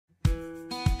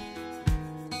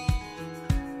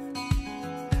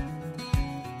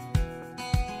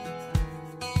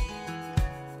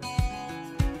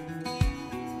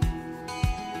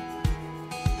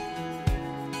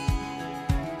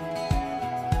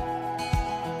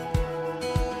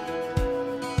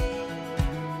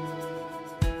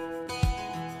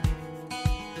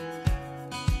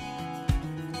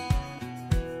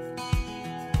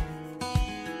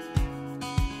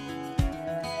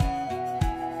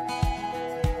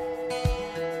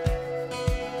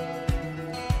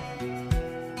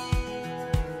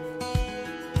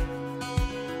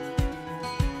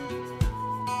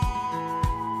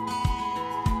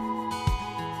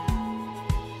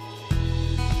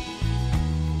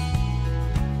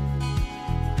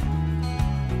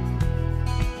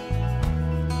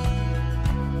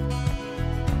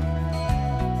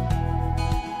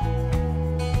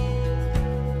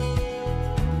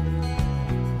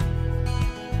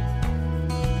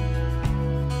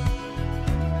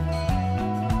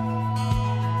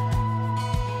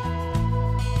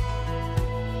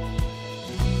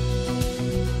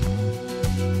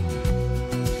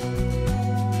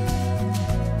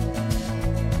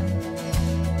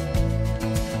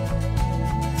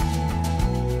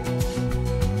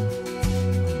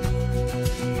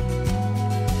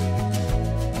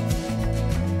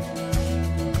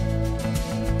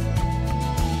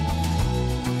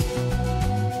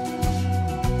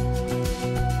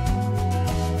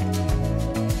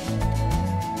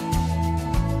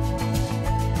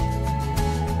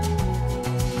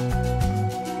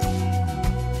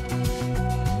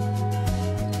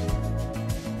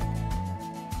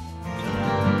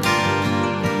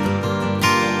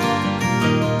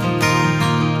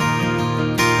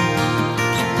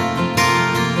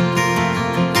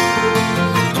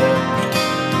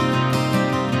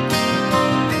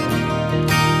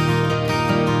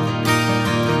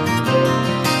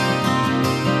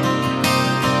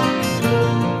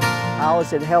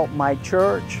has it helped my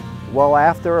church? Well,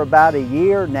 after about a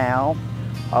year now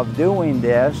of doing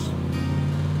this,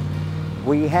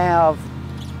 we have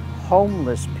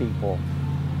homeless people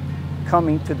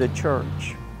coming to the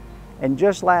church. And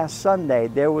just last Sunday,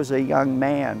 there was a young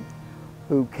man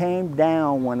who came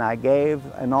down when I gave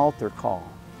an altar call.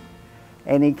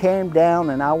 And he came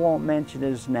down, and I won't mention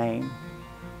his name,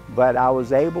 but I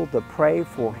was able to pray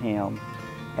for him.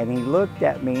 And he looked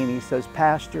at me and he says,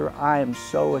 "Pastor, I am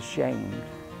so ashamed."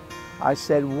 I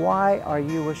said, "Why are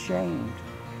you ashamed?"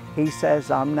 He says,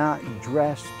 "I'm not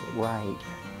dressed right."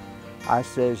 I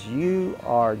says, "You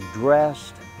are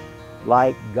dressed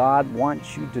like God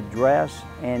wants you to dress,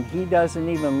 and He doesn't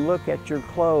even look at your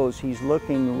clothes. He's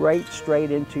looking right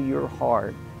straight into your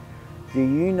heart. Do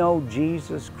you know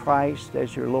Jesus Christ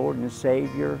as your Lord and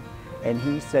Savior?" And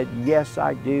he said, "Yes,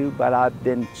 I do, but I've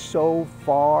been so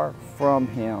far from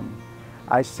Him."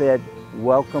 I said,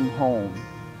 "Welcome home,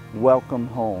 welcome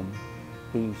home."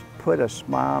 He put a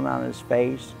smile on his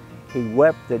face. He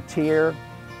wept a tear.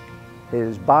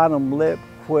 His bottom lip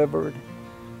quivered.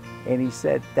 And he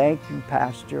said, "Thank you,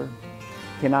 Pastor.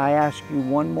 Can I ask you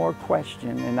one more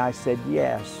question?" And I said,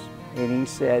 "Yes." And he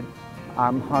said,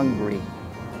 "I'm hungry.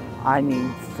 I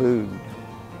need food."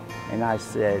 And I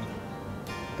said,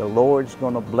 "The Lord's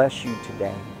going to bless you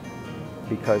today,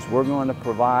 because we're going to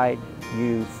provide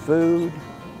you food,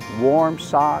 warm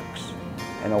socks,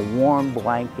 and a warm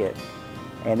blanket."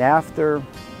 And after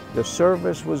the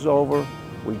service was over,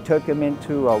 we took him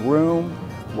into a room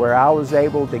where I was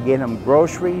able to get him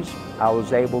groceries. I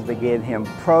was able to get him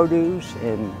produce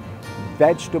and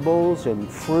vegetables and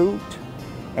fruit.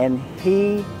 And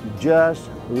he just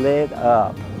lit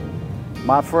up.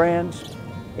 My friends,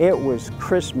 it was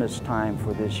Christmas time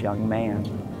for this young man.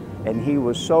 And he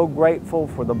was so grateful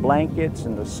for the blankets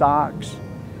and the socks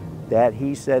that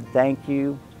he said thank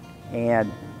you.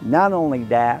 And not only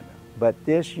that, but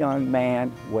this young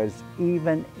man was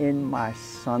even in my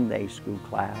Sunday school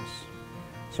class.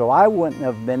 So I wouldn't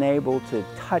have been able to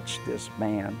touch this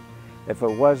man if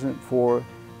it wasn't for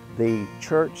the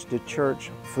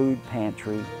church-to-church food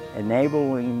pantry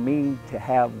enabling me to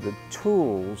have the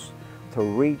tools to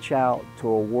reach out to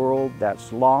a world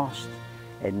that's lost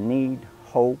and need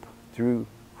hope through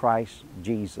Christ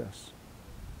Jesus.